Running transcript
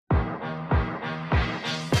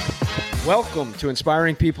Welcome to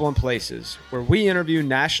Inspiring People and Places, where we interview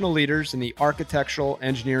national leaders in the architectural,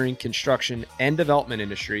 engineering, construction, and development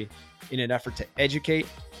industry in an effort to educate,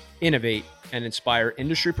 innovate, and inspire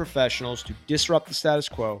industry professionals to disrupt the status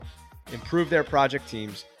quo, improve their project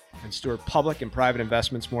teams, and steward public and private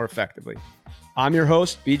investments more effectively. I'm your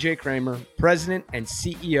host, BJ Kramer, President and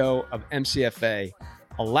CEO of MCFA.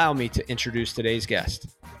 Allow me to introduce today's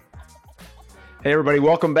guest. Hey, everybody.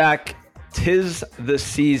 Welcome back. 'Tis the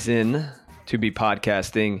season to be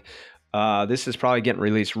podcasting. This is probably getting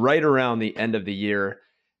released right around the end of the year.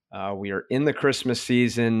 We are in the Christmas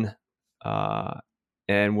season,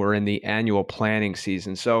 and we're in the annual planning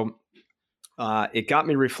season. So it got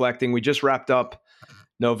me reflecting. We just wrapped up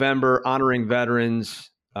November honoring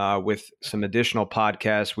veterans with some additional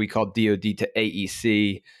podcasts we called DoD to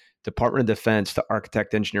AEC, Department of Defense to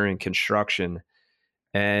Architect, Engineering, and Construction.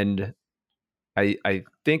 And I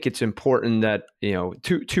think it's important that,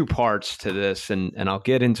 two parts to this, and I'll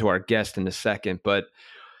get into our guest in a second, but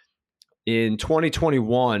in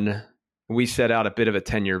 2021, we set out a bit of a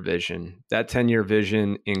 10-year vision. That 10-year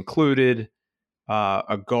vision included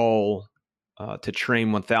a goal to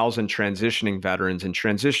train 1,000 transitioning veterans, and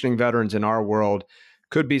transitioning veterans in our world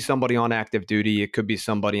could be somebody on active duty. It could be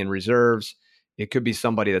somebody in reserves. It could be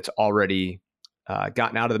somebody that's already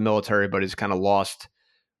gotten out of the military, but is kind of lost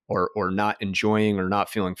or not enjoying or not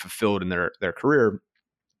feeling fulfilled in their career,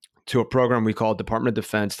 to a program we call Department of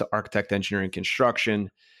Defense to Architect, Engineering,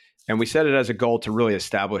 Construction. And we set it as a goal to really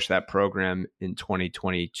establish that program in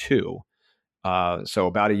 2022. So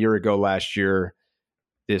about a year ago last year,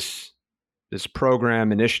 this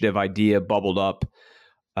program initiative idea bubbled up.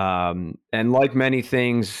 And like many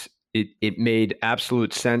things, it made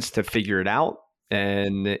absolute sense to figure it out.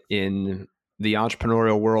 And in the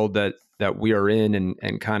entrepreneurial world that we are in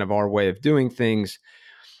and kind of our way of doing things,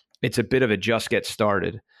 it's a bit of a just get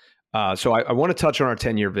started. So I want to touch on our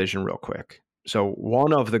 10-year vision real quick. So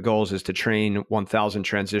one of the goals is to train 1,000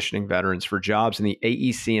 transitioning veterans for jobs in the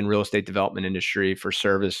AEC and real estate development industry for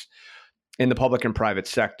service in the public and private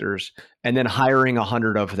sectors, and then hiring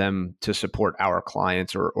 100 of them to support our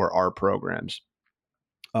clients or our programs.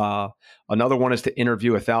 Another one is to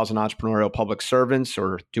interview 1,000 entrepreneurial public servants,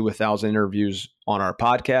 or do 1,000 interviews on our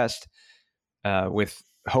podcast, with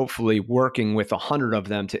hopefully working with 100 of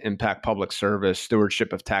them to impact public service,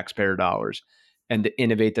 stewardship of taxpayer dollars, and to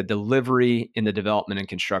innovate the delivery in the development and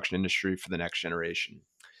construction industry for the next generation.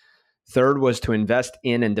 Third was to invest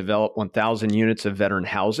in and develop 1,000 units of veteran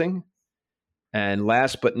housing. And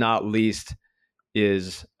last but not least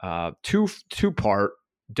is two-part,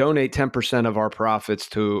 donate 10% of our profits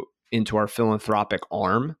into our philanthropic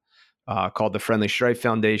arm called the Friendly Strife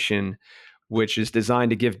Foundation, which is designed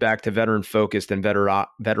to give back to veteran-focused and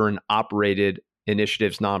veteran-operated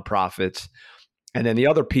initiatives, nonprofits. And then the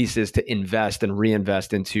other piece is to invest and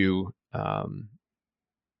reinvest into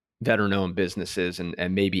veteran-owned businesses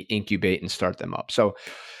and maybe incubate and start them up. So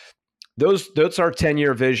that's our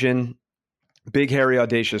 10-year vision, big, hairy,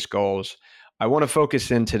 audacious goals. I want to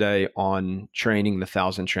focus in today on training the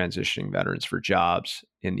 1,000 transitioning veterans for jobs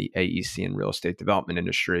in the AEC and real estate development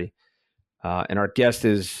industry. And our guest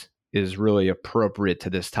is really appropriate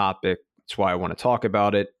to this topic. That's why I want to talk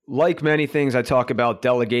about it. Like many things, I talk about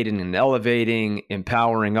delegating and elevating,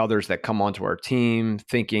 empowering others that come onto our team,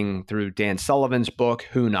 thinking through Dan Sullivan's book,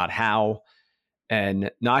 Who Not How,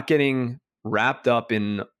 and not getting wrapped up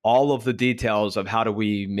in all of the details of how do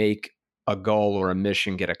we make a goal or a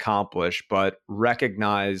mission get accomplished, but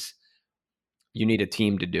recognize you need a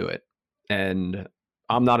team to do it. And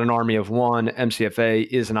I'm not an army of one. MCFA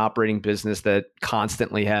is an operating business that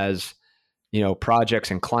constantly has,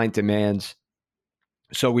 projects and client demands.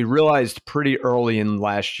 So we realized pretty early in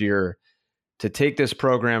last year to take this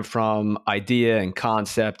program from idea and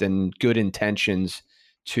concept and good intentions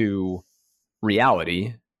to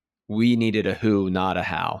reality, we needed a who, not a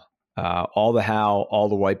how. All the how, all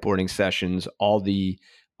the whiteboarding sessions, all the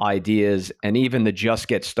ideas, and even the just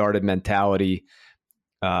get started mentality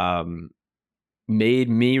made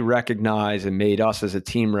me recognize and made us as a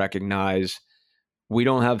team recognize we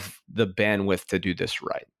don't have the bandwidth to do this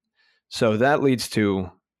right. So that leads to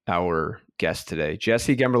our guest today.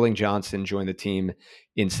 Jesse Gemberling Johnson joined the team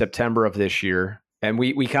in September of this year, and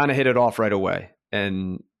we kind of hit it off right away.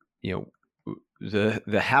 And the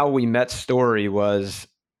how we met story was,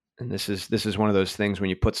 and this is one of those things when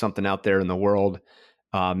you put something out there in the world,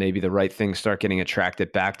 maybe the right things start getting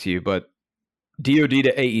attracted back to you. But DoD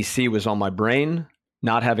to AEC was on my brain.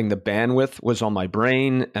 Not having the bandwidth was on my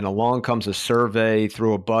brain. And along comes a survey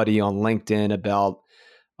through a buddy on LinkedIn about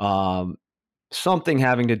something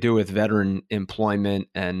having to do with veteran employment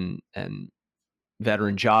and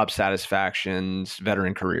veteran job satisfactions,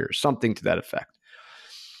 veteran careers, something to that effect.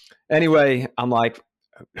 Anyway, I'm like,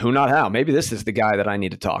 who, not how? Maybe this is the guy that I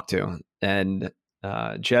need to talk to. And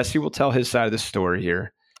Jesse will tell his side of the story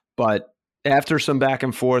here. But after some back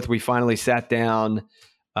and forth, we finally sat down.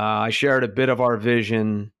 I shared a bit of our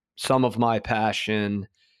vision, some of my passion,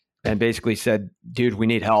 and basically said, dude, we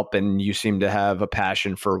need help. And you seem to have a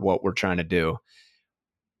passion for what we're trying to do.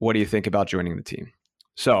 What do you think about joining the team?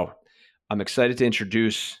 So I'm excited to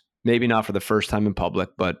introduce, maybe not for the first time in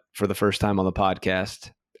public, but for the first time on the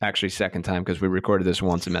podcast, actually second time because we recorded this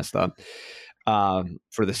once and messed up.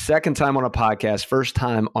 For the second time on a podcast, first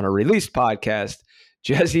time on a released podcast,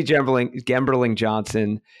 Jesse Gemberling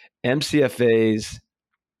Johnson, MCFA's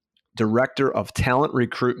Director of Talent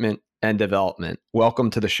Recruitment and Development. Welcome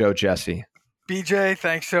to the show, Jesse. BJ,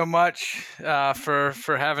 thanks so much for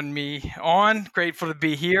having me on. Grateful to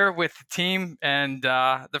be here with the team. And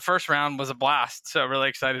the first round was a blast. So really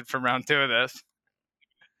excited for round 2 of this.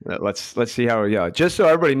 Let's see how we go. Just so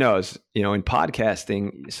everybody knows, in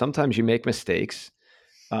podcasting, sometimes you make mistakes,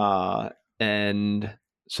 and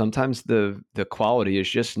sometimes the quality is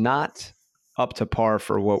just not up to par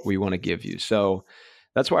for what we want to give you. So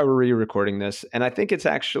that's why we're re-recording this, and I think it's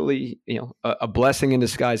actually a blessing in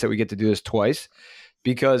disguise that we get to do this twice,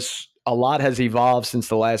 because a lot has evolved since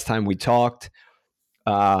the last time we talked.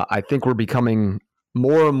 I think we're becoming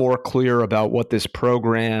more and more clear about what this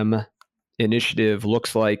program initiative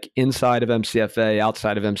looks like inside of MCFA,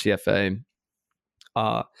 outside of MCFA.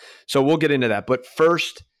 So we'll get into that. But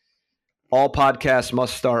first, all podcasts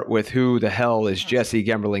must start with who the hell is Jesse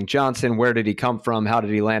Gemberling Johnson? Where did he come from? How did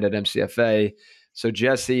he land at MCFA? So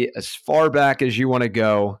Jesse, as far back as you want to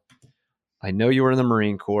go, I know you were in the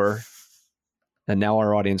Marine Corps, and now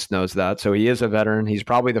our audience knows that. So he is a veteran. He's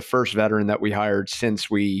probably the first veteran that we hired since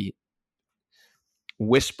we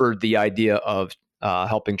whispered the idea of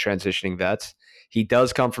helping transitioning vets. He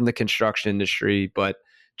does come from the construction industry, but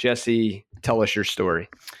Jesse, tell us your story.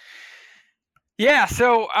 Yeah,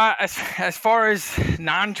 so as far as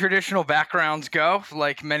non-traditional backgrounds go,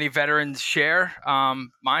 like many veterans share,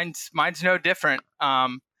 mine's no different.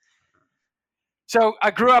 So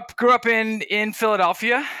I grew up in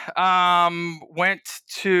Philadelphia. Went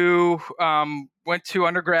to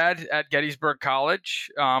undergrad at Gettysburg College,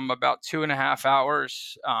 about 2.5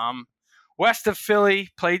 hours west of Philly.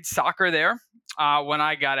 Played soccer there. When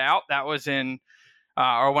I got out, that was when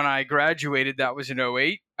I graduated, that was in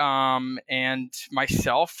 2008. And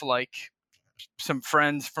myself, like some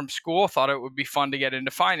friends from school, thought it would be fun to get into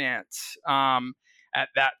finance. At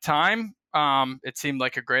that time, it seemed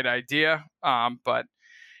like a great idea. But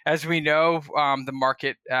as we know, the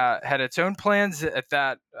market had its own plans at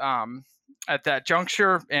that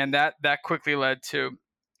juncture, and that quickly led to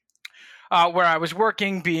where I was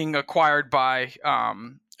working being acquired by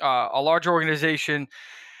a large organization.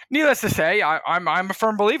 Needless to say, I'm a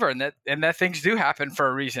firm believer in that things do happen for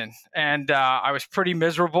a reason. And I was pretty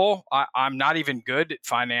miserable. I'm not even good at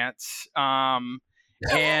finance. And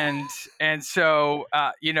so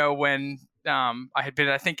when I had been,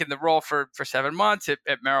 I think, in the role for 7 months at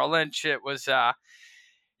Merrill Lynch, it was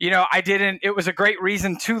it was a great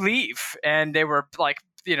reason to leave. And they were like,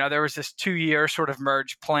 there was this 2-year sort of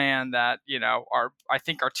merge plan that I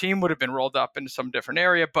think our team would have been rolled up into some different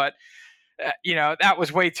area, but that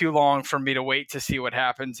was way too long for me to wait to see what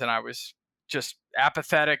happens. And I was just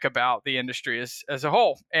apathetic about the industry as a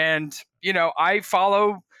whole. And, I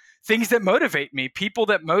follow things that motivate me, people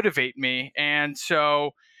that motivate me. And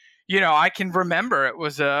so, I can remember it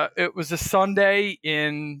was a Sunday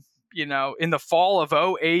in the fall of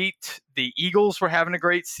 2008. The Eagles were having a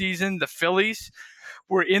great season. The Phillies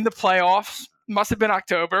were in the playoffs. Must have been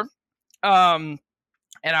October. And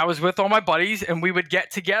I was with all my buddies, and we would get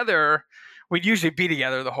together. We'd usually be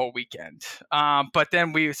together the whole weekend. But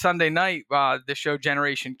then Sunday night, the show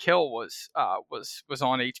Generation Kill was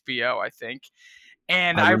on HBO, I think.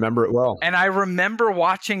 And I remember it well. And I remember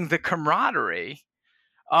watching the camaraderie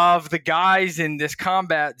of the guys in this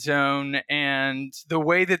combat zone and the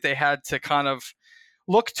way that they had to kind of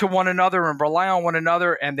look to one another and rely on one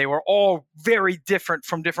another. And they were all very different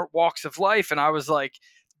from different walks of life. And I was like,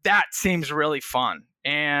 that seems really fun.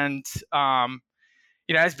 And,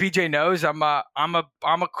 as BJ knows, I'm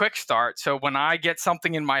a quick start. So when I get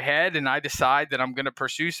something in my head and I decide that I'm going to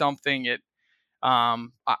pursue something, I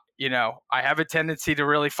have a tendency to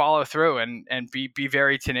really follow through and be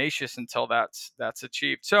very tenacious until that's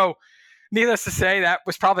achieved. So needless to say, that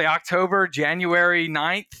was probably January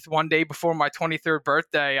 9th, one day before my 23rd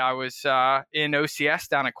birthday. I was in OCS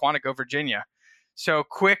down in Quantico, Virginia. So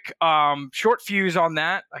quick, short fuse on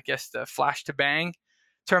that, I guess, the flash to bang.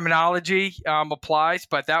 terminology applies,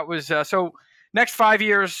 but that was so. Next 5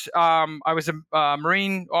 years, I was a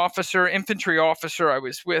Marine officer, infantry officer. I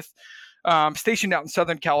was with stationed out in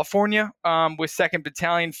Southern California with 2nd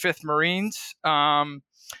Battalion, 5th Marines.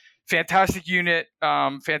 Fantastic unit,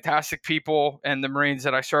 fantastic people, and the Marines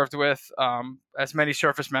that I served with, as many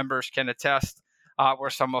service members can attest, were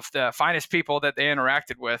some of the finest people that they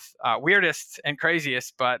interacted with. Weirdest and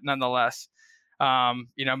craziest, but nonetheless,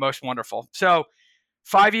 most wonderful. So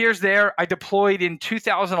 5 years there. I deployed in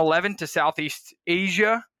 2011 to Southeast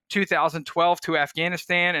Asia, 2012 to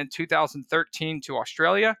Afghanistan, and 2013 to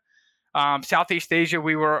Australia. Southeast Asia,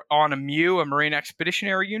 we were on a MEU, a Marine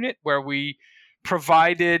Expeditionary Unit, where we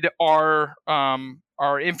provided our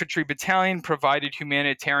infantry battalion provided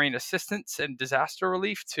humanitarian assistance and disaster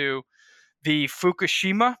relief to the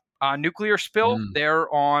Fukushima nuclear spill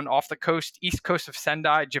there off the east coast of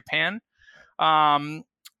Sendai, Japan. And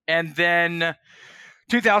then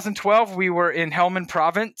 2012, we were in Helmand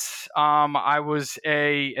Province. I was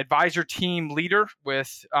a advisor team leader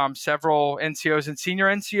with several NCOs and senior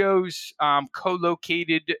NCOs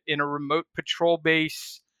co-located in a remote patrol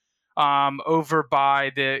base over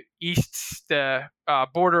by the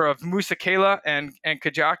border of Musa Kela and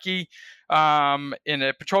Kajaki in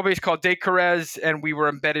a patrol base called Dekarez, and we were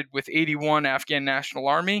embedded with 81 Afghan National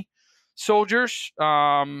Army soldiers.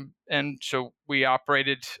 And so we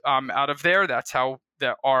operated out of there. That's how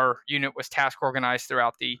our unit was task organized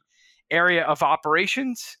throughout the area of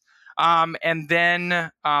operations. And then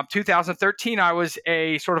 2013, I was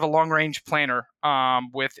a sort of a long-range planner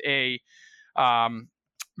with a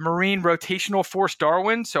Marine Rotational Force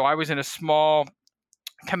Darwin. So I was in a small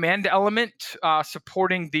command element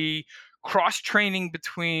supporting the cross-training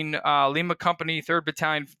between Lima Company, 3rd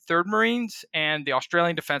Battalion, 3rd Marines, and the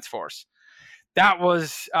Australian Defence Force.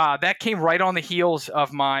 That came right on the heels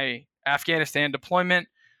of my Afghanistan deployment.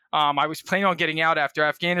 I was planning on getting out after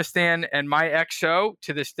Afghanistan, and my XO,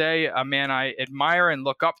 to this day, a man I admire and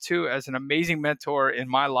look up to as an amazing mentor in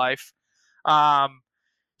my life.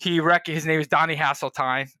 His name is Donnie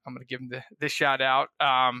Hasseltine. I'm going to give him this shout out.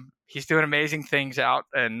 He's doing amazing things out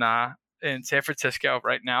in San Francisco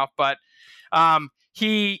right now. But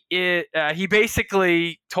he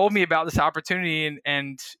basically told me about this opportunity,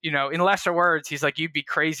 and in lesser words, he's like, "You'd be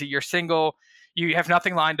crazy. You're single. You have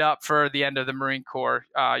nothing lined up for the end of the Marine Corps.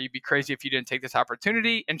 You'd be crazy if you didn't take this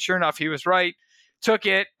opportunity." And sure enough, he was right. Took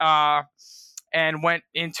it. And went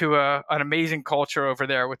into an amazing culture over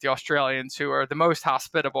there with the Australians, who are the most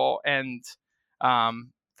hospitable and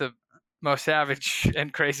the most savage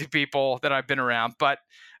and crazy people that I've been around. But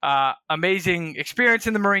amazing experience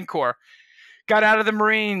in the Marine Corps. Got out of the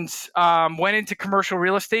Marines, went into commercial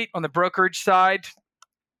real estate on the brokerage side.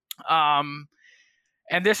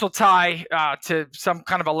 And this will tie to some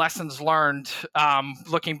kind of a lessons learned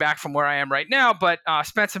looking back from where I am right now, but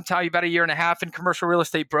spent some time, about a year and a half, in commercial real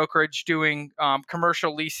estate brokerage doing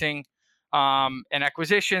commercial leasing and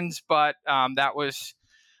acquisitions. But that was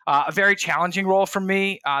a very challenging role for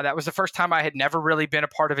me. That was the first time I had never really been a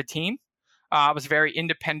part of a team. It was a very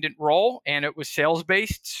independent role, and it was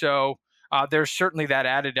sales-based. So there's certainly that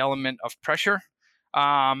added element of pressure.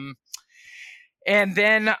 And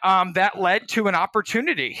then that led to an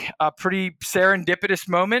opportunity, a pretty serendipitous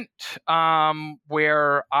moment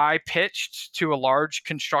where I pitched to a large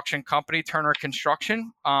construction company, Turner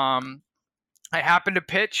Construction. I happened to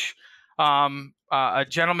pitch a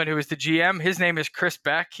gentleman who was the GM. His name is Chris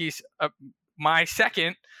Beck. He's my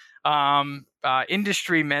second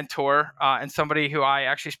industry mentor and somebody who I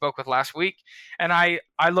actually spoke with last week. And I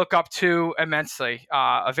look up to immensely.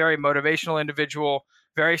 A very motivational individual,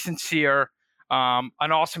 very sincere. An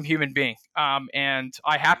awesome human being. And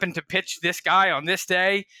I happened to pitch this guy on this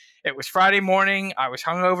day. It was Friday morning. I was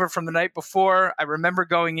hungover from the night before. I remember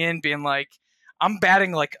going in being like, I'm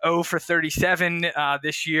batting like 0 for 37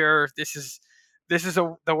 this year. This is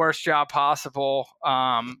the worst job possible,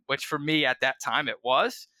 which for me at that time it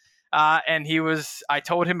was. And I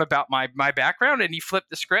told him about my background, and he flipped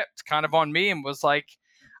the script kind of on me and was like,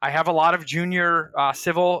 I have a lot of junior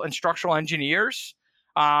civil and structural engineers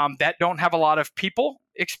that don't have a lot of people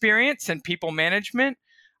experience and people management.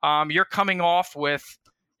 You're coming off with,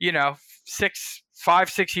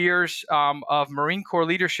 5-6 years of Marine Corps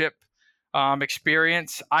leadership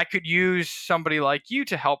experience. I could use somebody like you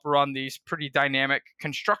to help run these pretty dynamic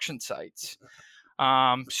construction sites.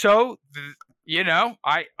 I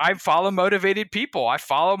follow motivated people. I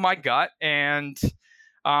follow my gut, and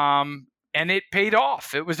it paid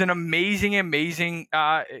off. It was an amazing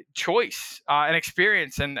choice and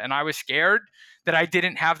experience. And I was scared that I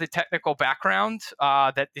didn't have the technical background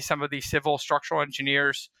that some of these civil structural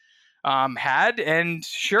engineers had. And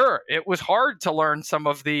sure, it was hard to learn some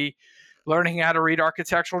of the learning how to read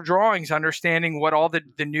architectural drawings, understanding what all the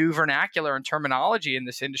new vernacular and terminology in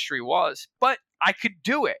this industry was, but I could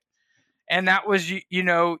do it. And that was,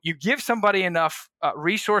 you give somebody enough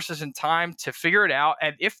resources and time to figure it out.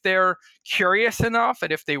 And if they're curious enough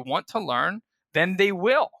and if they want to learn, then they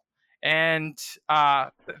will. And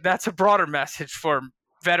that's a broader message for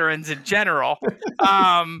veterans in general.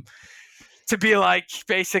 To be like,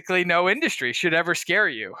 basically, no industry should ever scare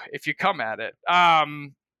you if you come at it.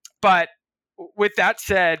 But with that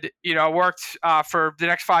said, I worked for the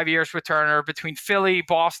next 5 years with Turner between Philly,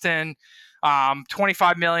 Boston,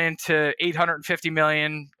 $25 million to $850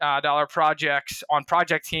 million dollar projects on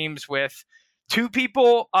project teams with 2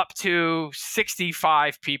 people up to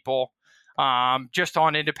 65 people, just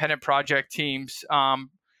on independent project teams.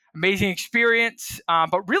 Amazing experience.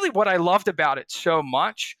 But really what I loved about it so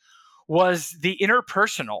much was the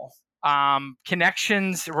interpersonal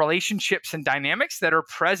connections, relationships, and dynamics that are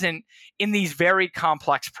present in these very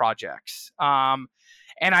complex projects.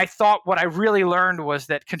 And I thought what I really learned was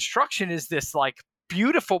that construction is this like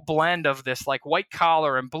beautiful blend of this like white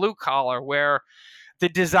collar and blue collar, where the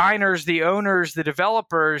designers, the owners, the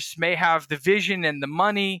developers may have the vision and the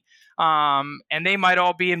money, and they might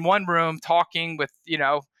all be in one room talking with,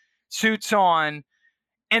 suits on.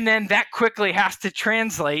 And then that quickly has to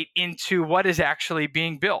translate into what is actually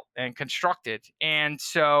being built and constructed. And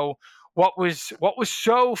so what was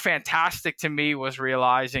so fantastic to me was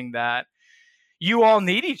realizing that you all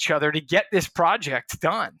need each other to get this project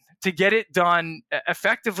done, to get it done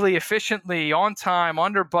effectively, efficiently, on time,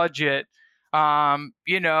 under budget. The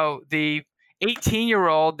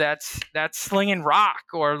 18-year-old that's slinging rock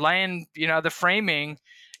or laying, the framing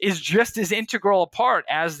is just as integral a part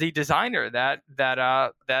as the designer that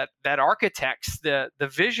architects the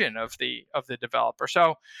vision of the developer.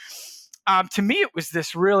 So to me, it was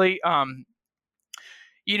this really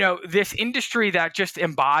this industry that just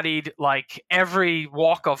embodied like every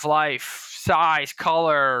walk of life, size,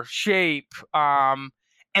 color, shape, and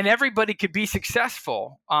everybody could be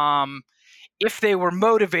successful if they were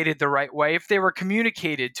motivated the right way, if they were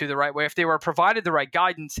communicated to the right way, if they were provided the right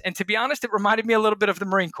guidance. And to be honest, it reminded me a little bit of the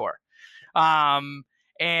Marine Corps. And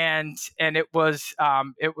it was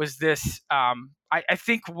this. I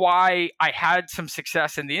think why I had some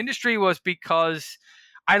success in the industry was because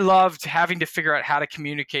I loved having to figure out how to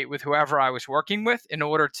communicate with whoever I was working with in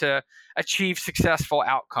order to achieve successful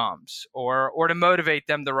outcomes, or to motivate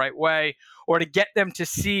them the right way, or to get them to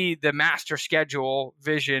see the master schedule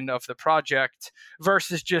vision of the project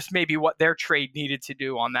versus just maybe what their trade needed to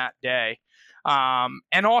do on that day.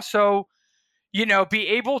 And also, be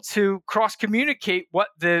able to cross communicate what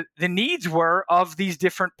the needs were of these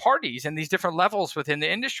different parties and these different levels within the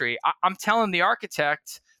industry. I'm telling the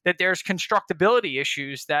architect that there's constructability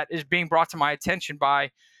issues that is being brought to my attention by,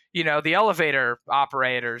 the elevator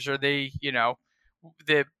operators or the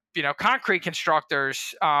concrete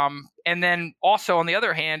constructors. And then also on the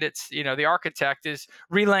other hand, it's, the architect is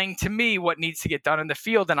relaying to me what needs to get done in the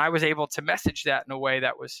field. And I was able to message that in a way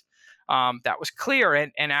that was clear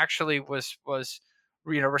and actually was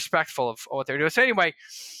respectful of what they're doing. So anyway,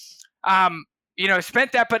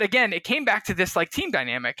 spent that, but again, it came back to this like team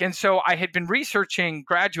dynamic. And so I had been researching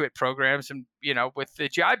graduate programs, and with the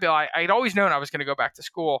GI Bill, I had always known I was going to go back to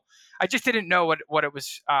school. I just didn't know what it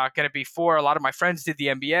was going to be for. A lot of my friends did the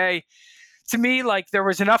MBA. To me, like, there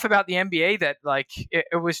was enough about the MBA that like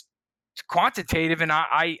it was quantitative, and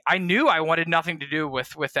I knew I wanted nothing to do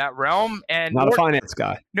with that realm. And not a finance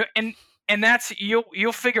guy. No, and that's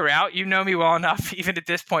you'll figure out. You know me well enough, even at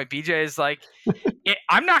this point. BJ is like,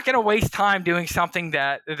 I'm not going to waste time doing something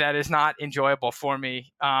that is not enjoyable for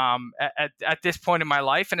me at this point in my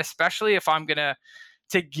life, and especially if I'm going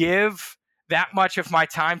to give that much of my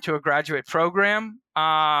time to a graduate program.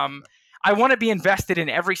 I want to be invested in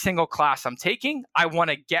every single class I'm taking. I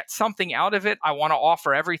want to get something out of it. I want to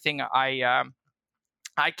offer everything I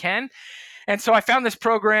can. And so I found this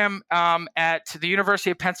program at the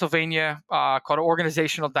University of Pennsylvania called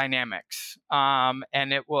Organizational Dynamics.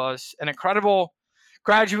 And it was an incredible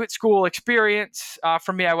graduate school experience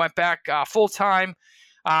for me. I went back full-time,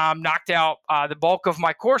 knocked out the bulk of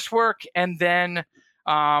my coursework, and then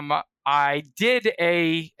I did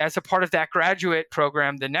as a part of that graduate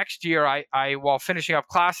program, the next year, I while finishing up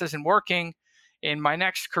classes and working in my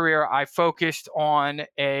next career, I focused on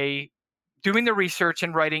doing the research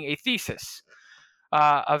and writing a thesis,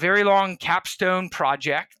 a very long capstone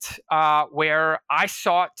project where I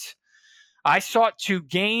sought to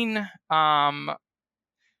gain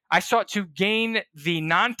the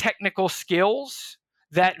non-technical skills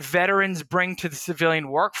that veterans bring to the civilian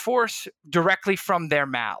workforce directly from their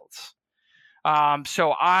mouths.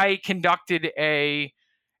 So I conducted a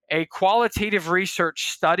qualitative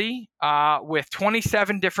research study with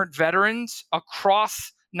 27 different veterans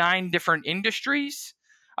across 9 different industries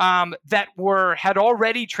that had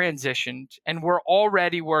already transitioned and were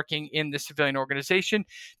already working in the civilian organization,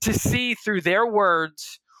 to see through their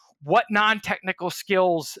words what non-technical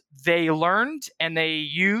skills they learned and they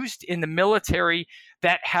used in the military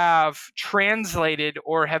that have translated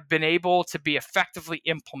or have been able to be effectively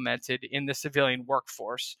implemented in the civilian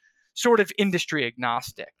workforce, sort of industry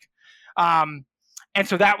agnostic. And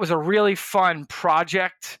so that was a really fun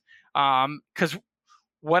project, because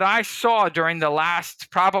what I saw during the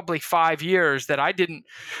last probably 5 years that I didn't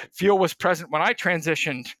feel was present when I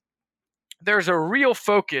transitioned, there's a real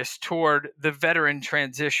focus toward the veteran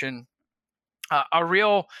transition, a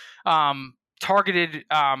real targeted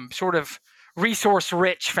sort of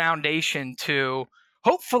resource-rich foundation to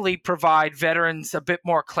hopefully provide veterans a bit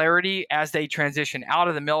more clarity as they transition out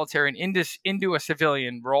of the military and into a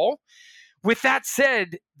civilian role. With that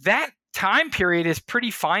said, that time period is pretty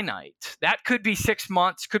finite. That could be 6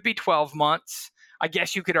 months, could be 12 months. I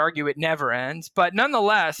guess you could argue it never ends. But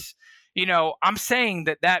nonetheless, I'm saying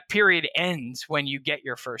that period ends when you get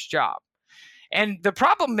your first job. And the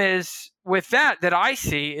problem is with that I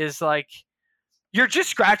see is like, you're just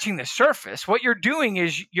scratching the surface. What you're doing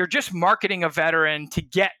is you're just marketing a veteran to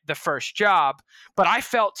get the first job. But I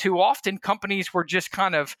felt too often companies were just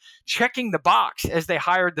kind of checking the box as they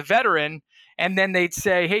hired the veteran. And then they'd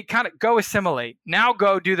say, hey, kind of go assimilate. Now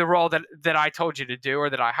go do the role that I told you to do or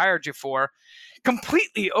that I hired you for,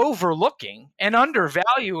 completely overlooking and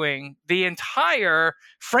undervaluing the entire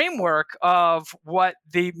framework of what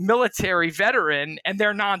the military veteran and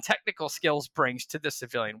their non-technical skills brings to the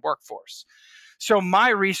civilian workforce. So my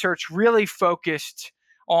research really focused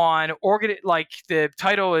on, like the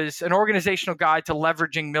title is An Organizational Guide to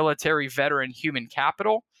Leveraging Military Veteran Human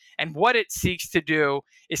Capital. And what it seeks to do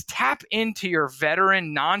is tap into your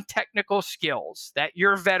veteran non-technical skills that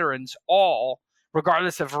your veterans all,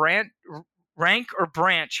 regardless of rank or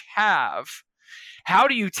branch, have. How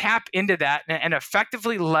do you tap into that and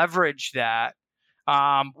effectively leverage that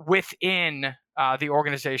within the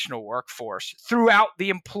organizational workforce throughout the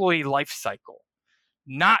employee life cycle,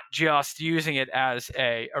 not just using it as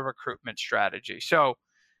a recruitment strategy? So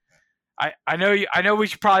I know we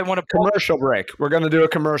should probably want to commercial break. We're going to do a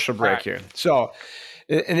commercial break here. So,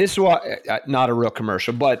 and this is what, not a real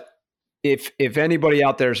commercial, but if anybody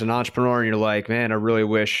out there is an entrepreneur and you're like, man, I really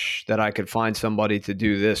wish that I could find somebody to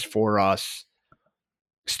do this for us,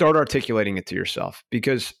 start articulating it to yourself,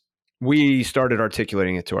 because we started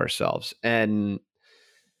articulating it to ourselves. And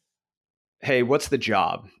hey, what's the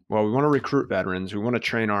job? Well, we want to recruit veterans. We want to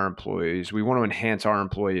train our employees. We want to enhance our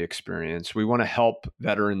employee experience. We want to help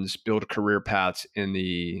veterans build career paths in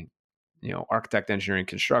the, architect, engineering,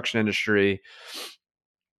 construction industry.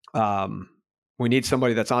 We need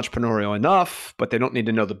somebody that's entrepreneurial enough, but they don't need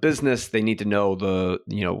to know the business. They need to know the,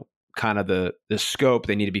 kind of the scope.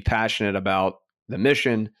 They need to be passionate about the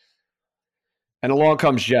mission. And along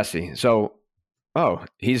comes Jesse. So,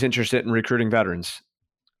 he's interested in recruiting veterans.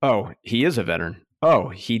 Oh, he is a veteran. Oh,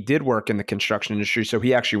 he did work in the construction industry, so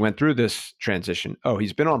he actually went through this transition. Oh,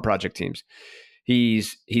 he's been on project teams.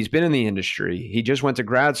 He's been in the industry. He just went to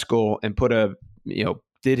grad school and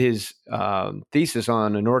did his thesis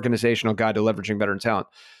on An Organizational Guide to Leveraging Veteran Talent.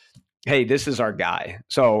 Hey, this is our guy.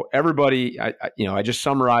 So everybody, I just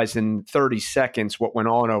summarized in 30 seconds what went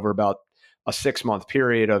on over about a 6-month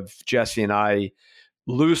period of Jesse and I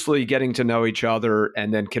loosely getting to know each other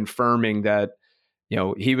and then confirming that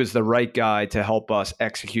he was the right guy to help us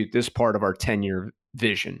execute this part of our 10-year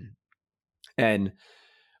vision. And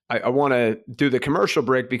I want to do the commercial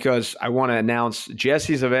break because I want to announce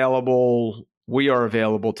Jesse's available. We are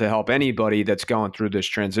available to help anybody that's going through this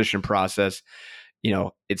transition process.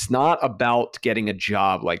 It's not about getting a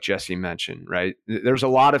job like Jesse mentioned, right? There's a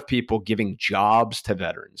lot of people giving jobs to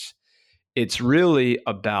veterans. It's really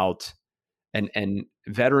about, and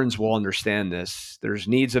veterans will understand this, there's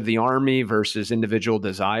needs of the Army versus individual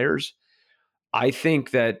desires. I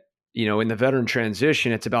think that, in the veteran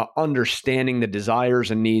transition, it's about understanding the desires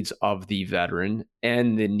and needs of the veteran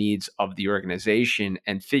and the needs of the organization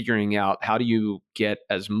and figuring out how do you get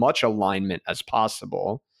as much alignment as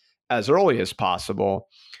possible, as early as possible,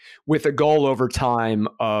 with a goal over time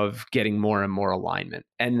of getting more and more alignment.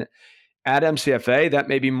 And at MCFA, that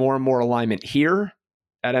may be more and more alignment here.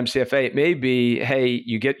 At MCFA, it may be, hey,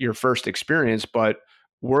 you get your first experience, but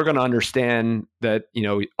we're going to understand that,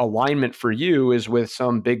 alignment for you is with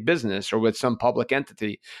some big business or with some public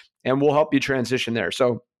entity. and we'll help you transition there.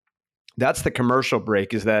 So that's the commercial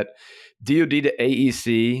break, is that DoD to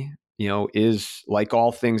AEC, is like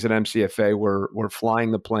all things at MCFA. We're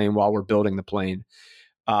flying the plane while we're building the plane.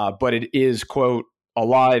 But it is, quote,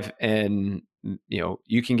 alive, and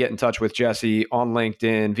you can get in touch with Jesse on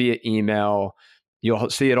LinkedIn, via email. You'll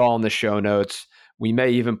see it all in the show notes. We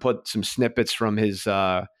may even put some snippets from his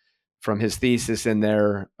thesis in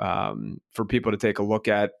there for people to take a look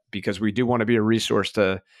at, because we do want to be a resource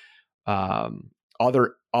to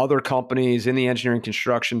other companies in the engineering,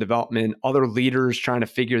 construction, development, other leaders trying to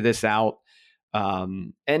figure this out.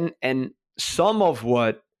 And some of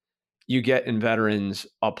what you get in veterans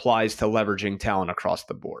applies to leveraging talent across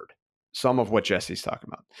the board. Some of what Jesse's talking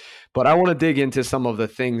about. But I want to dig into some of the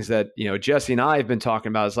things that, Jesse and I have been talking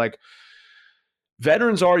about. Is like,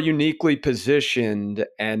 veterans are uniquely positioned.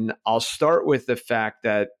 And I'll start with the fact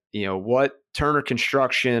that, what Turner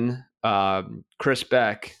Construction, Chris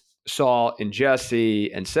Beck saw in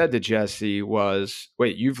Jesse and said to Jesse was,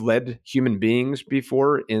 wait, you've led human beings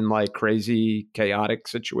before in like crazy, chaotic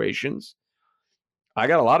situations? I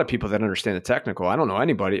got a lot of people that understand the technical. I don't know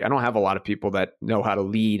anybody. I don't have a lot of people that know how to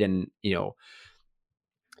lead and,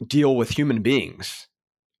 deal with human beings.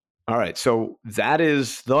 All right. So that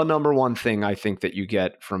is the number one thing I think that you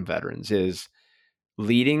get from veterans, is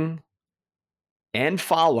leading and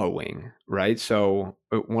following, right? So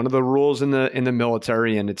one of the rules in the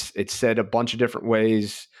military, and it's said a bunch of different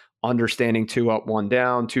ways, understanding 2 up, 1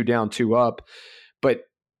 down, 2 down, 2 up. But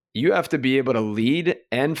you have to be able to lead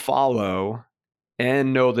and follow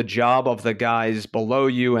and know the job of the guys below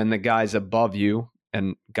you and the guys above you,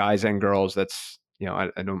 and guys and girls. That's,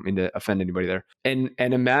 I don't mean to offend anybody there. And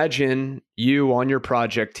imagine you on your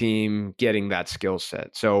project team getting that skill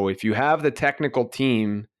set. So if you have the technical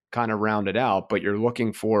team kind of rounded out, but you're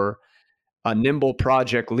looking for a nimble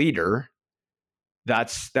project leader,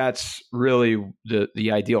 that's really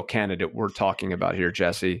the ideal candidate we're talking about here,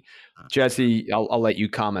 Jesse. Jesse, I'll let you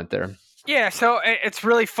comment there. Yeah, so it's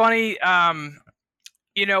really funny. One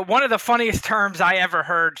of the funniest terms I ever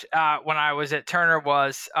heard when I was at Turner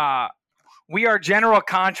was we are general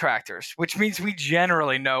contractors, which means we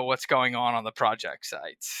generally know what's going on the project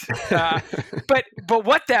sites. But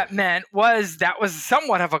what that meant was that was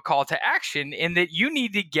somewhat of a call to action, in that you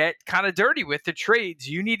need to get kind of dirty with the trades.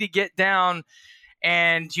 You need to get down,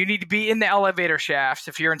 and you need to be in the elevator shafts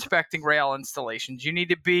if you're inspecting rail installations. You need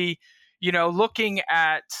to be looking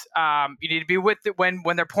at, you need to be with it when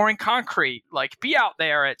they're pouring concrete, like be out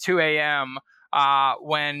there at 2 a.m.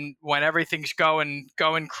 When everything's going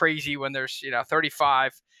crazy, when there's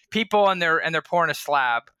 35 people and they're pouring a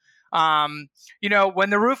slab. When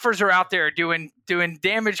the roofers are out there doing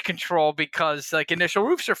damage control because like initial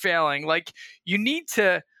roofs are failing, like you need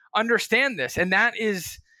to understand this, and that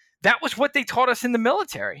was what they taught us in the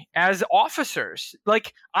military as officers.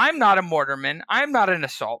 Like, I'm not a mortarman. I'm not an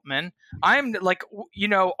assaultman. I'm like,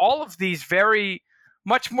 all of these very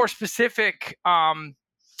much more specific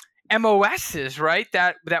MOSs, right?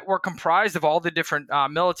 That were comprised of all the different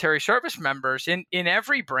military service members in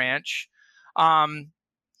every branch.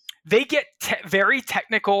 They get very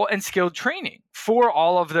technical and skilled training for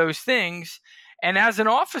all of those things. And as an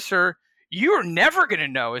officer, you're never going to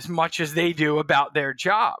know as much as they do about their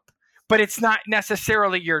job. But it's not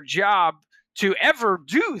necessarily your job to ever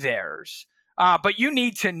do theirs. But you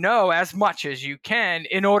need to know as much as you can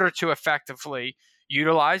in order to effectively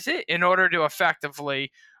utilize it, in order to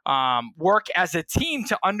effectively work as a team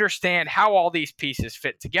to understand how all these pieces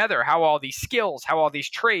fit together, how all these skills, how all these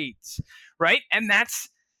trades, right? And that's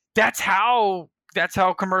how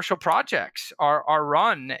commercial projects are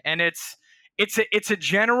run. And it's a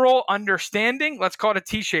general understanding. Let's call it a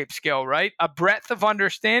T-shaped skill, right? A breadth of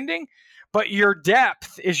understanding, but your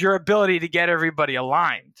depth is your ability to get everybody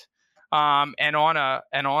aligned and on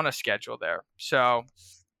a schedule there. So,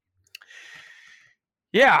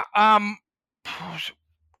 yeah. I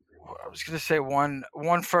was going to say one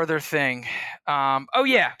further thing.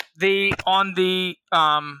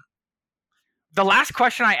 The last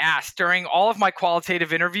question I asked during all of my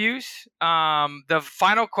qualitative interviews, the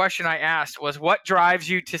final question I asked was, what drives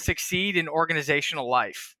you to succeed in organizational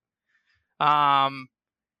life?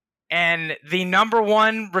 And the number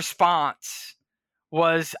one response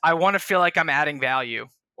was, I want to feel like I'm adding value,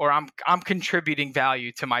 or I'm contributing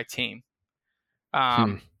value to my team.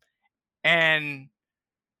 And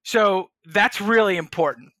so that's really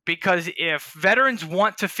important, because if veterans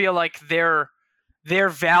want to feel like they're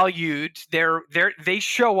valued, they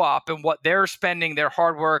show up, and what they're spending their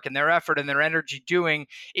hard work and their effort and their energy doing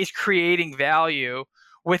is creating value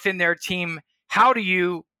within their team. How do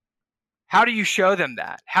you how do you show them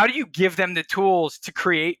that? How do you give them the tools to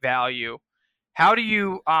create value? How do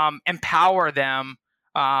you empower them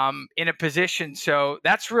in a position? So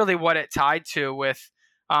that's really what it tied to with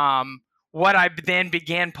what I then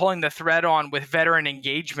began pulling the thread on with veteran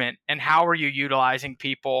engagement, and how are you utilizing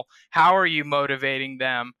people? How are you motivating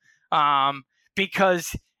them?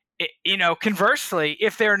 Because conversely,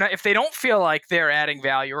 if they don't feel like they're adding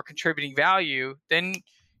value or contributing value, then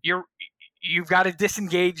you've got a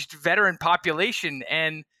disengaged veteran population.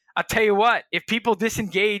 And I'll tell you what, if people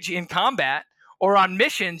disengage in combat or on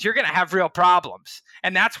missions, you're going to have real problems.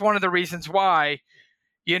 And that's one of the reasons why,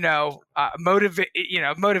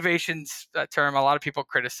 motivation's a term a lot of people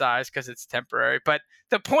criticize because it's temporary. But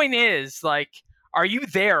the point is, like, are you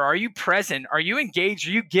there? Are you present? Are you engaged?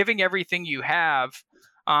 Are you giving everything you have?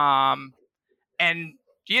 And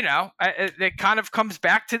it kind of comes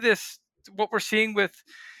back to this, what we're seeing with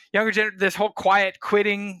younger this whole quiet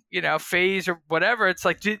quitting, phase or whatever. It's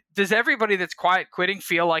like, does everybody that's quiet quitting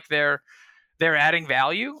feel like they're adding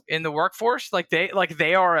value in the workforce? Like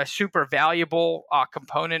they are a super valuable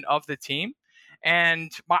component of the team?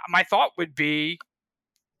 And my thought would be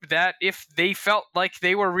that if they felt like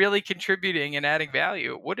they were really contributing and adding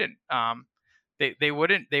value, it wouldn't they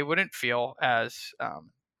wouldn't feel as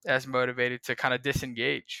motivated to kind of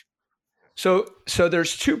disengage. So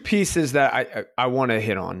there's two pieces that I want to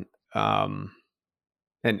hit on,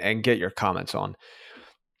 and get your comments on.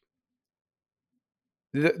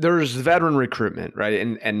 There's veteran recruitment,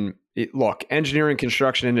 right? And look, engineering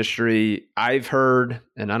construction industry, I've heard,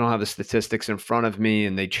 and I don't have the statistics in front of me,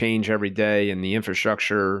 and they change every day, in the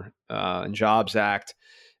Infrastructure and Jobs Act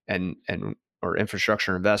or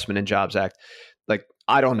Infrastructure Investment and Jobs Act. Like,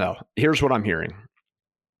 I don't know. Here's what I'm hearing.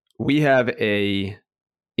 We have a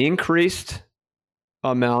increased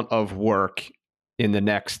amount of work in the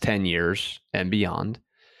next 10 years and beyond.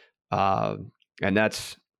 And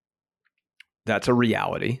that's a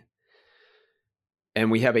reality. And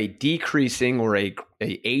we have a decreasing or a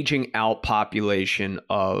aging out population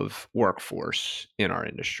of workforce in our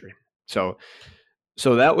industry. So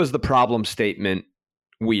that was the problem statement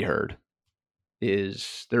we heard,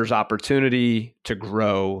 is there's opportunity to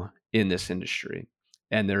grow in this industry.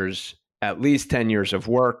 And there's at least 10 years of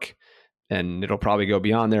work, and it'll probably go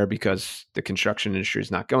beyond there because the construction industry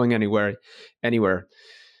is not going anywhere.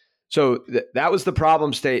 So that was the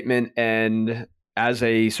problem statement. And as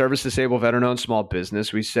a service-disabled, veteran-owned small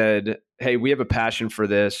business, we said, hey, we have a passion for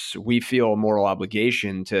this. We feel a moral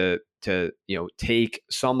obligation to take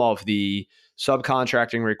some of the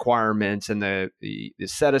subcontracting requirements and the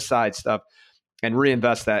set-aside stuff and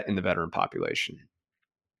reinvest that in the veteran population.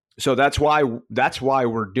 So that's why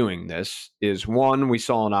we're doing this. Is one, we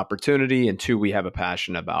saw an opportunity, and two, we have a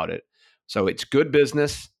passion about it. So it's good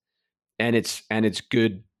business, and it's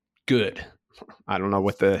good. I don't know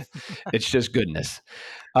it's just goodness.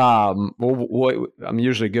 I'm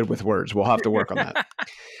usually good with words. We'll have to work on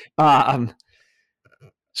that.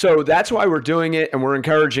 So that's why we're doing it, and we're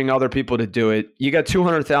encouraging other people to do it. You got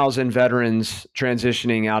 200,000 veterans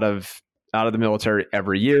transitioning out of the military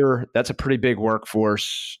every year. That's a pretty big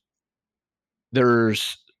workforce.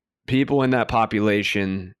 There's people in that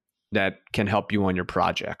population that can help you on your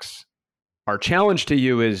projects. Our challenge to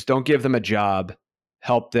you is, don't give them a job,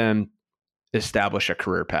 help them establish a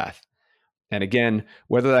career path. And again,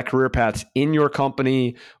 whether that career path's in your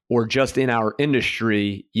company or just in our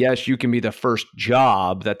industry, yes, you can be the first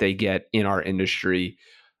job that they get in our industry,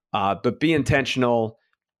 but be intentional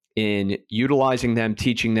in utilizing them,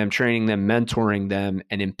 teaching them, training them, mentoring them,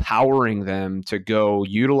 and empowering them to go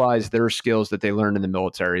utilize their skills that they learned in the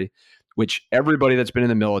military, which everybody that's been in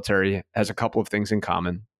the military has a couple of things in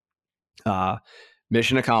common.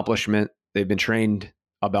 Mission accomplishment. They've been trained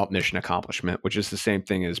about mission accomplishment, which is the same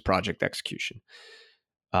thing as project execution.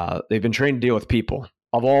 They've been trained to deal with people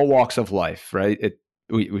of all walks of life, right?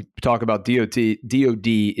 We talk about DOD. DOD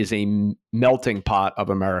is a melting pot of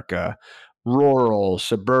America. Rural,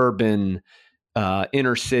 suburban,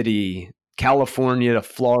 inner city, California to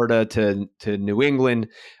Florida to New England,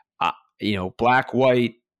 black,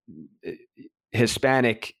 white,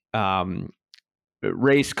 Hispanic,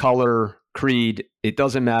 race, color, creed, it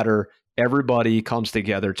doesn't matter. Everybody comes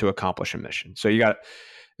together to accomplish a mission. So you got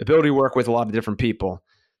the ability to work with a lot of different people.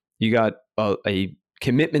 You got a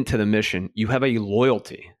commitment to the mission. You have a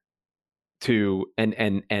loyalty to, and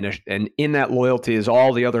in that loyalty is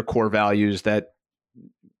all the other core values that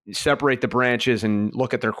separate the branches and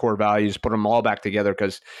look at their core values, put them all back together,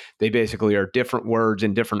 because they basically are different words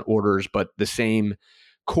in different orders, but the same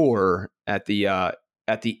core at the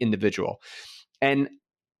individual. And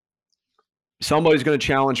somebody's going to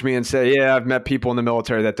challenge me and say, yeah, I've met people in the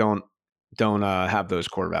military that don't don't have those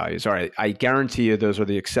core values. All right, I guarantee you those are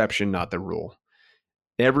the exception, not the rule.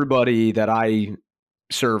 Everybody that I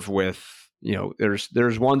serve with, there's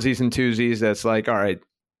onesies and twosies that's like, all right,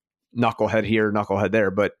 knucklehead here, knucklehead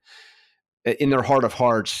there, but in their heart of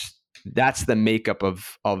hearts, that's the makeup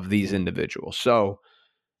of these individuals. So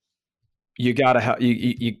you gotta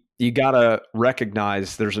you gotta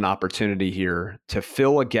recognize there's an opportunity here to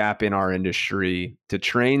fill a gap in our industry, to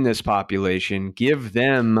train this population, give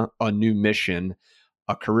them a new mission,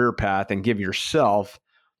 a career path, and give yourself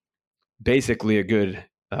basically a good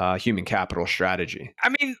human capital strategy. I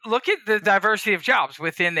mean, look at the diversity of jobs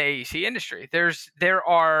within the AEC industry. There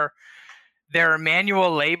are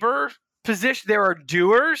manual labor positions, there are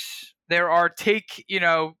doers, there are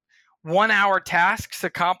 1 hour tasks,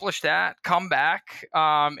 accomplish that, come back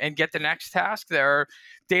and get the next task. There are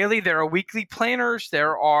there are weekly planners,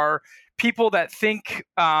 there are people that think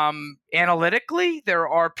analytically, there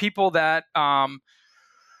are people that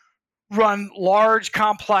run large,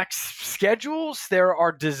 complex schedules. There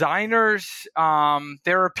are designers.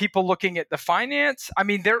 There are people looking at the finance. I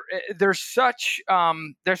mean, there's such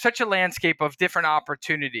a landscape of different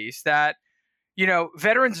opportunities that,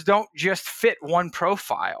 veterans don't just fit one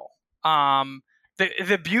profile.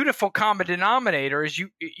 The beautiful common denominator is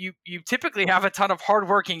you typically have a ton of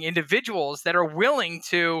hardworking individuals that are willing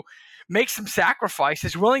to make some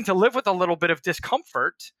sacrifices, willing to live with a little bit of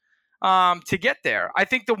discomfort to get there. I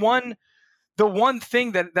think the one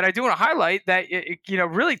thing that I do want to highlight that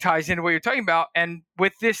really ties into what you're talking about, and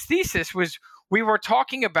with this thesis, was we were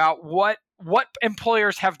talking about what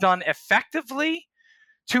employers have done effectively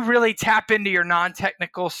to really tap into your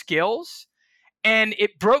non-technical skills, and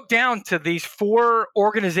it broke down to these 4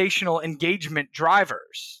 organizational engagement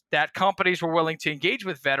drivers that companies were willing to engage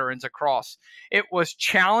with veterans across. It was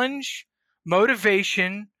challenge,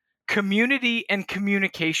 motivation, community, and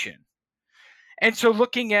communication. And so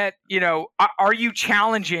looking at, are you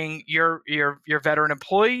challenging your veteran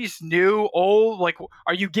employees, new, old? Like,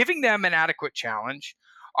 are you giving them an adequate challenge?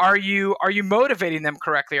 Are you motivating them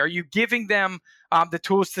correctly? Are you giving them the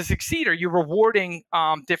tools to succeed? Are you rewarding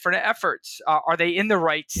different efforts? Are they in the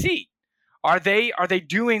right seat? Are they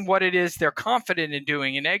doing what it is they're confident in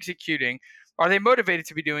doing and executing? Are they motivated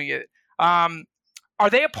to be doing it? Are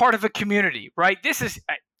they a part of a community? Right. This is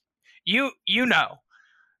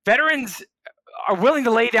veterans are willing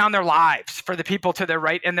to lay down their lives for the people to their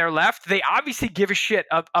right and their left. They obviously give a shit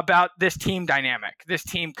about this team dynamic, this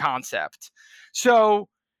team concept. So,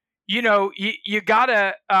 you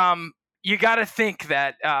gotta think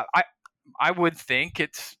that I would think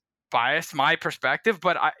it's biased, my perspective,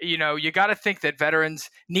 but you got to think that veterans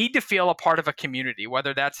need to feel a part of a community,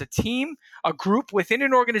 whether that's a team, a group within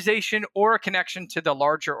an organization, or a connection to the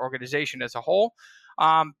larger organization as a whole.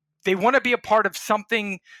 They want to be a part of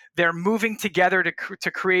something. They're moving together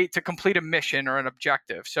to complete a mission or an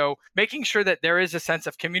objective. So making sure that there is a sense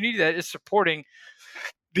of community that is supporting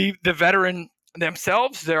the veteran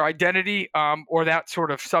themselves, their identity, or that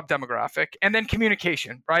sort of sub-demographic. And then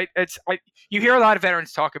communication, right? You hear a lot of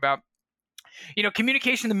veterans talk about,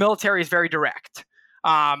 communication in the military is very direct.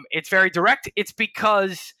 It's very direct. It's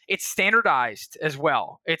because it's standardized as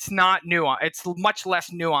well. It's not nuanced. It's much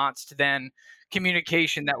less nuanced than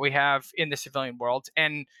communication that we have in the civilian world.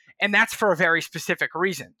 And that's for a very specific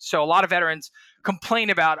reason. So a lot of veterans complain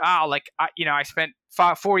about, I spent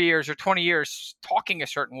 4 years or 20 years talking a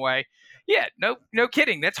certain way. Yeah, no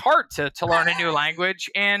kidding. That's hard to learn a new language.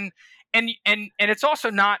 And it's also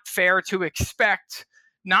not fair to expect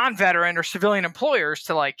non-veteran or civilian employers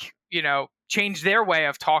to change their way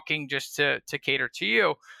of talking just to cater to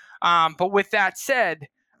you. But with that said,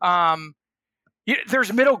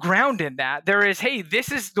 there's middle ground in that. There is, hey,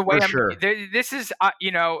 this is the way this is,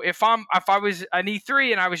 if I was an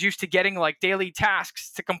E3 and I was used to getting daily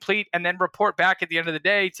tasks to complete and then report back at the end of the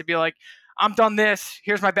day to be like, I'm done this,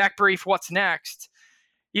 here's my back brief, what's next?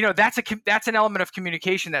 That's an element of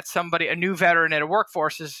communication that a new veteran at a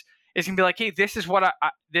workforce is gonna be like, hey, this is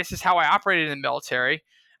this is how I operated in the military.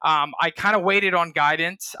 I kind of waited on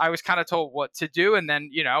guidance. I was kind of told what to do, and then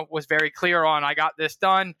was very clear on, I got this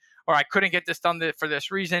done, or I couldn't get this done for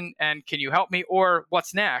this reason, and can you help me, or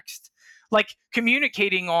what's next?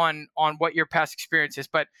 Communicating on what your past experience is.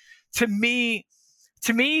 But to me,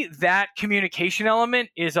 that communication element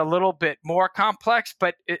is a little bit more complex.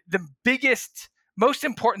 But the biggest, most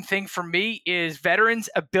important thing for me is veterans'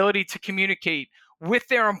 ability to communicate with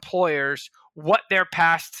their employers what their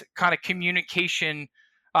past kind of communication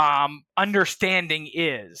understanding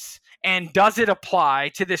is, and does it apply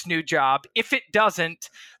to this new job? If it doesn't,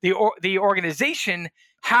 the organization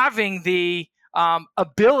having the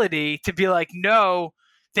ability to be like, no,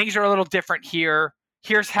 things are a little different here.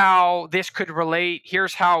 Here's how this could relate.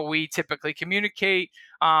 Here's how we typically communicate.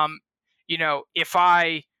 If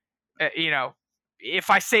I, if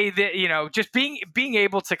I say that, just being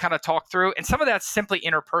able to kind of talk through, and some of that's simply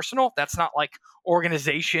interpersonal. That's not like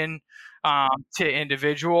organization to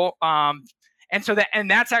individual. And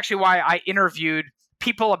that's actually why I interviewed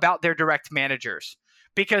people about their direct managers,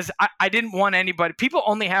 because I didn't want anybody. People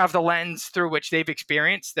only have the lens through which they've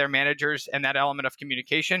experienced their managers and that element of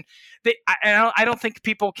communication. I don't think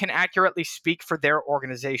people can accurately speak for their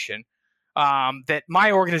organization. That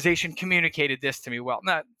my organization communicated this to me well.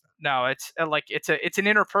 No, it's an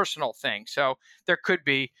interpersonal thing. So there could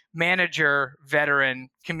be manager, veteran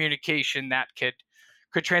communication that could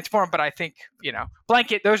transform. But I think,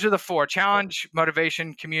 blanket, those are the four: challenge,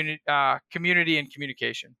 motivation, community, and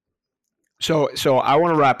communication. So I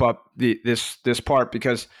want to wrap up this part,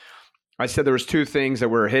 because I said there was two things that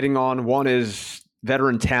we're hitting on. One is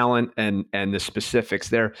veteran talent and the specifics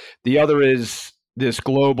there. The other is this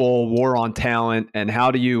global war on talent, and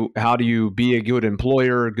how do you be a good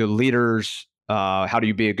employer, good leaders? How do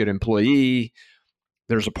you be a good employee?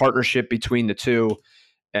 There's a partnership between the two,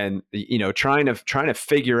 and trying to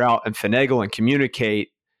figure out and finagle and communicate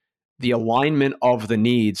the alignment of the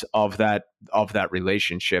needs of that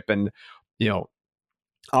relationship. And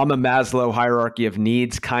I'm a Maslow hierarchy of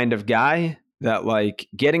needs kind of guy, that like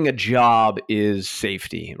getting a job is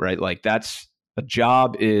safety, right? Like that's a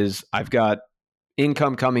job is I've got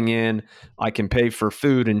income coming in, I can pay for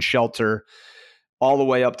food and shelter, all the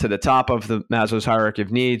way up to the top of the Maslow's hierarchy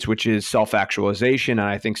of needs, which is self-actualization. And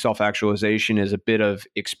I think self-actualization is a bit of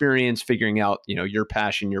experience, figuring out, your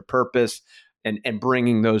passion, your purpose, and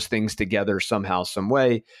bringing those things together somehow, some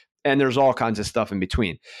way. And there's all kinds of stuff in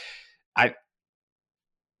between.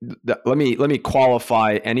 Let me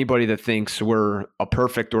qualify anybody that thinks we're a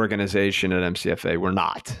perfect organization at MCFA. We're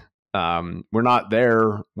not. We're not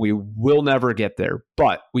there. We will never get there,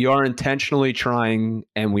 but we are intentionally trying,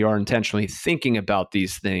 and we are intentionally thinking about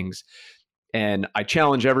these things. And I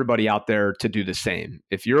challenge everybody out there to do the same.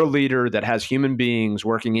 If you're a leader that has human beings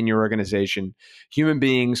working in your organization, human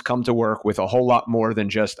beings come to work with a whole lot more than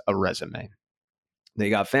just a resume. They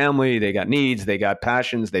got family, they got needs, they got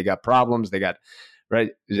passions, they got problems,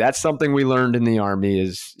 right? That's something we learned in the Army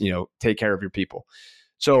is, take care of your people.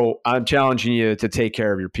 So I'm challenging you to take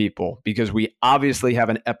care of your people, because we obviously have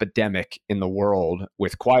an epidemic in the world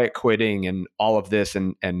with quiet quitting and all of this.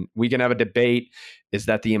 And we can have a debate. Is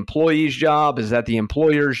that the employee's job? Is that the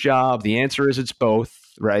employer's job? The answer is it's both,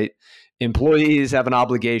 right? Employees have an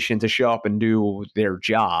obligation to show up and do their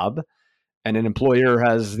job, and an employer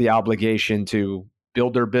has the obligation to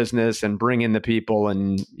build their business and bring in the people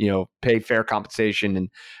and, pay fair compensation. And,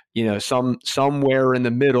 somewhere in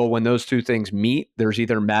the middle, when those two things meet, there's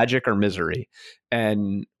either magic or misery.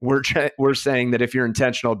 And we're saying that if you're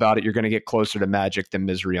intentional about it, you're going to get closer to magic than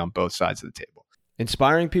misery on both sides of the table.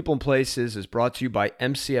 Inspiring People and Places is brought to you by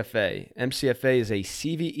MCFA. MCFA is a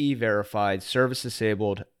CVE verified,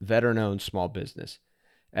 service-disabled, veteran-owned small business.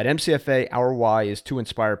 At MCFA, our why is to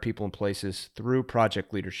inspire people and places through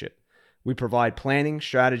project leadership. We provide planning,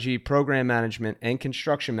 strategy, program management, and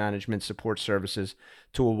construction management support services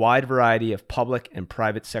to a wide variety of public and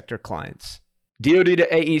private sector clients. DoD to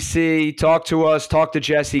AEC, talk to us, talk to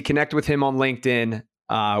Jesse, connect with him on LinkedIn.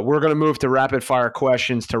 We're going to move to rapid fire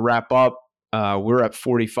questions to wrap up. We're at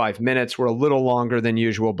 45 minutes. We're a little longer than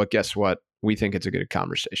usual, but guess what? We think it's a good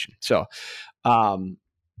conversation. So,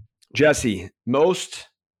 Jesse, most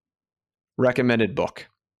recommended book?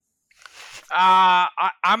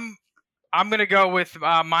 I'm going to go with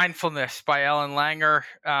Mindfulness by Ellen Langer.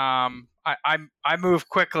 I move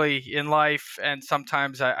quickly in life, and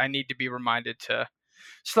sometimes I need to be reminded to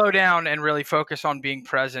slow down and really focus on being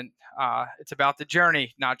present. It's about the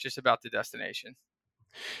journey, not just about the destination.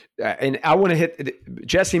 And I want to hit,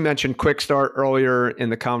 Jesse mentioned Quick Start earlier in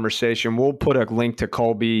the conversation. We'll put a link to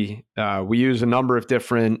Kolbe. We use a number of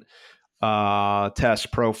different tests,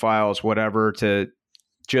 profiles, whatever,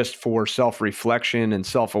 just for self-reflection and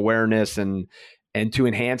self-awareness and to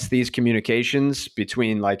enhance these communications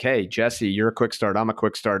between, like, hey, Jesse, you're a quick start, I'm a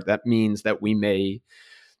quick start. That means that we may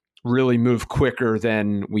really move quicker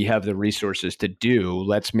than we have the resources to do.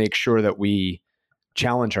 Let's make sure that we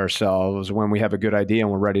challenge ourselves when we have a good idea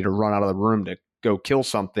and we're ready to run out of the room to go kill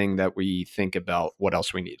something, that we think about what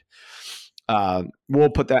else we need. We'll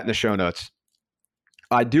put that in the show notes.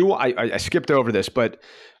 I skipped over this, but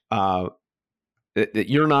that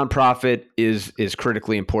your nonprofit is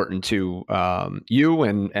critically important to you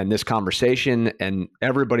and this conversation. And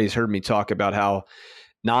everybody's heard me talk about how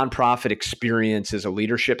nonprofit experience is a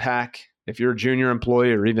leadership hack. If you're a junior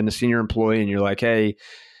employee or even a senior employee and you're like, hey,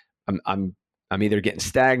 I'm either getting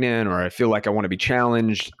stagnant or I feel like I want to be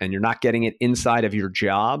challenged, and you're not getting it inside of your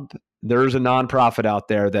job, there's a nonprofit out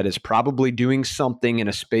there that is probably doing something in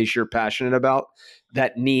a space you're passionate about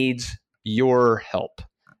that needs your help.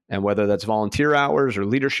 And whether that's volunteer hours or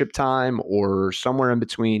leadership time or somewhere in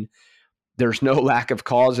between, there's no lack of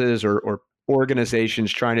causes or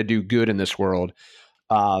organizations trying to do good in this world.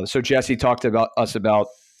 So Jesse talked about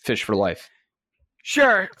Fish for Life.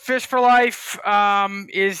 Sure. Fish for Life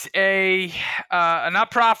is a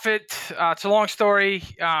nonprofit. It's a long story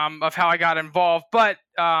of how I got involved, but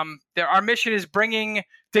our mission is bringing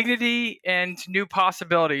dignity and new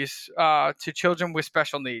possibilities to children with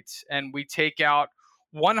special needs. And we take out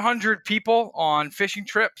 100 people on fishing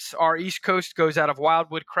trips. Our East Coast goes out of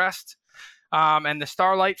Wildwood Crest and the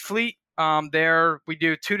Starlight Fleet. There we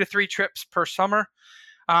do 2 to 3 trips per summer.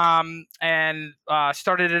 And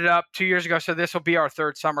started it up 2 years ago. So this will be our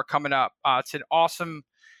 3rd summer coming up. It's an awesome,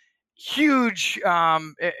 huge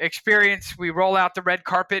experience. We roll out the red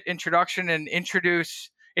carpet introduction and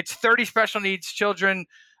it's 30 special needs children,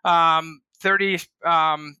 30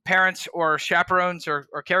 parents or chaperones or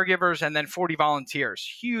caregivers, and then 40 volunteers.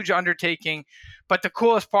 Huge undertaking. But the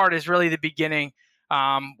coolest part is really the beginning,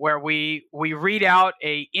 where we read out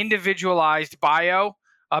a individualized bio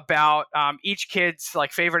about each kid's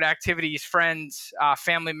like favorite activities, friends,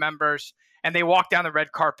 family members, and they walk down the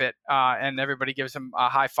red carpet, and everybody gives them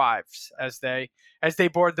high fives as they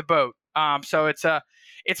board the boat. So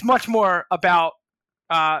it's much more about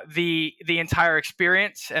the entire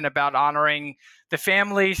experience and about honoring the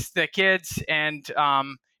families, the kids, and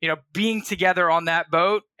being together on that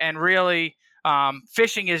boat. And really,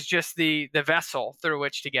 fishing is just the vessel through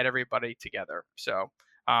which to get everybody together. So.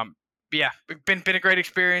 Yeah, been a great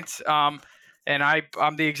experience. And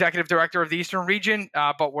I'm the executive director of the Eastern region,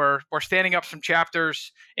 but we're standing up some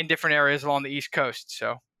chapters in different areas along the East Coast.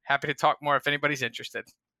 So happy to talk more if anybody's interested.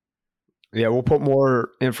 Yeah, we'll put more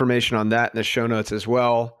information on that in the show notes as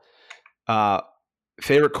well.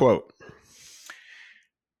 Favorite quote?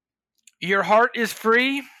 Your heart is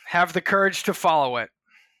free. Have the courage to follow it.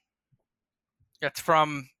 That's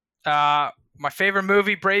from my favorite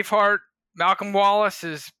movie, Braveheart. Malcolm Wallace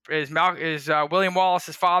is William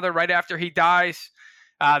Wallace's father. Right after he dies,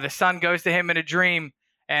 the son goes to him in a dream,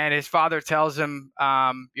 and his father tells him,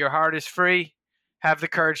 "Your heart is free. Have the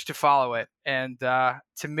courage to follow it." And to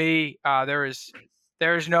me, there is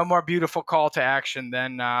no more beautiful call to action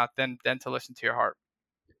than to listen to your heart.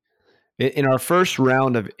 In our first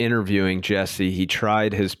round of interviewing Jesse, he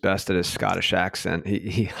tried his best at his Scottish accent.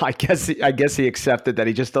 I guess he accepted that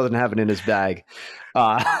he just doesn't have it in his bag.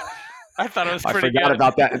 I thought it was pretty good.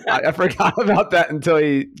 I forgot about that until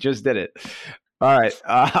he just did it. All right.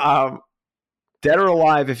 Dead or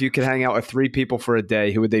alive, if you could hang out with 3 people for a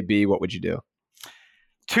day, who would they be? What would you do?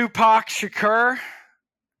 Tupac Shakur,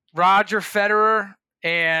 Roger Federer,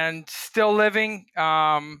 and still living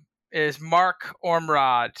is Mark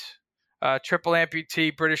Ormrod, triple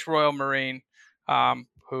amputee, British Royal Marine,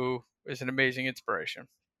 who is an amazing inspiration.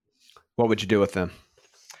 What would you do with them?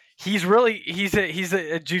 He's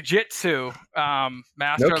a jiu-jitsu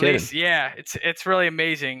master. No kidding. Yeah, it's really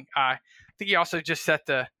amazing. I think he also just set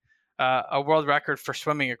a world record for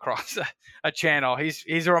swimming across a channel.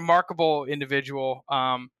 He's a remarkable individual.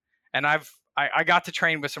 And I got to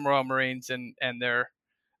train with some Royal Marines and they're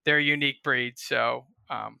a unique breed. So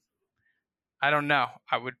I don't know.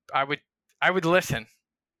 I would listen.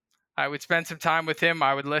 I would spend some time with him.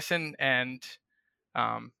 I would listen, and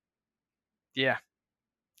yeah.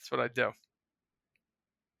 That's what I do.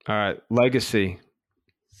 All right. Legacy.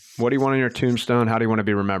 What do you want on your tombstone? How do you want to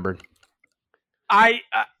be remembered? My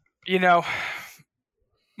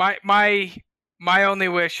only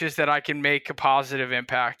wish is that I can make a positive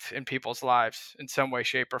impact in people's lives in some way,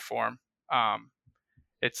 shape, or form.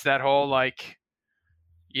 It's that whole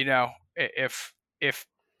if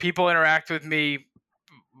people interact with me,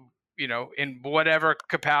 in whatever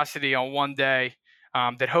capacity on one day,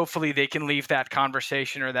 that hopefully they can leave that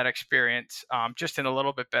conversation or that experience just in a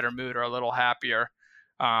little bit better mood or a little happier,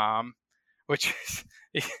 which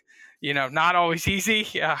is, not always easy.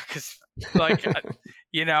 Yeah, because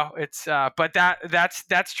it's but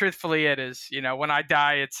that's truthfully it is. When I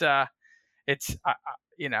die, I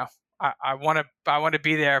want to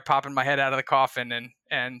be there, popping my head out of the coffin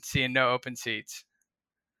and seeing no open seats.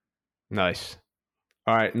 Nice.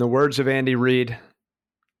 All right. In the words of Andy Reid,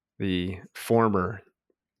 the former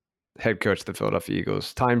head coach of the Philadelphia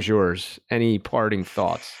Eagles, time's yours. Any parting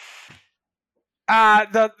thoughts?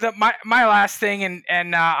 My last thing,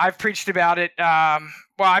 and I've preached about it. Well,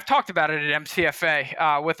 I've talked about it at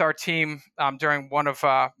MCFA with our team during one of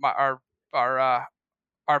our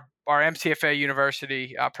MCFA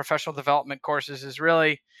University professional development courses. Is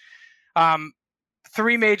really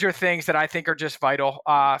three major things that I think are just vital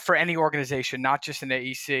for any organization, not just an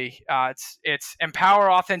AEC. It's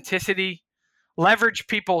empower authenticity, leverage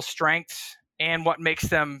people's strengths and what makes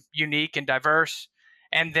them unique and diverse,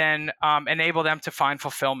 and then enable them to find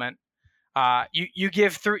fulfillment.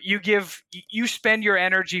 You spend your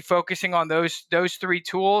energy focusing on those three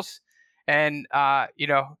tools, and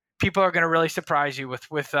people are going to really surprise you with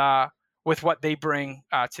what they bring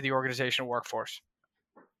to the organizational workforce.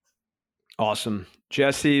 Awesome.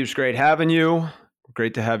 Jesse, it was great having you.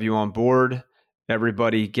 Great to have you on board.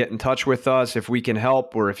 Everybody get in touch with us if we can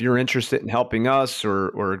help, or if you're interested in helping us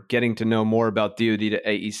or getting to know more about DoD to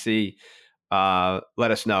AEC,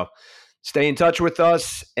 let us know. Stay in touch with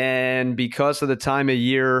us. And because of the time of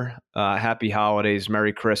year, happy holidays,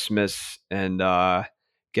 Merry Christmas, and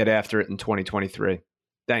get after it in 2023.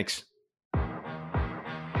 Thanks.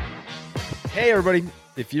 Hey, everybody.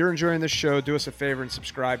 If you're enjoying this show, do us a favor and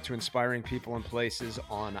subscribe to Inspiring People and Places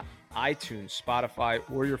on iTunes, Spotify,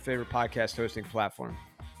 or your favorite podcast hosting platform.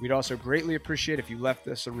 We'd also greatly appreciate if you left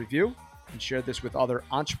us a review and shared this with other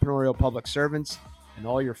entrepreneurial public servants and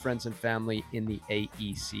all your friends and family in the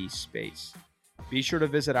AEC space. Be sure to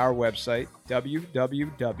visit our website,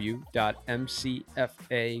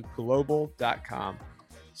 www.mcfaglobal.com.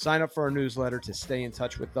 Sign up for our newsletter to stay in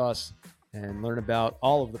touch with us and learn about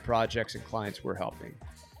all of the projects and clients we're helping.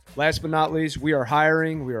 Last but not least, we are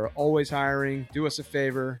hiring. We are always hiring. Do us a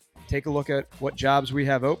favor. Take a look at what jobs we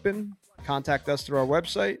have open. Contact us through our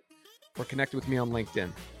website or connect with me on LinkedIn.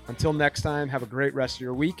 Until next time, have a great rest of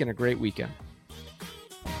your week and a great weekend.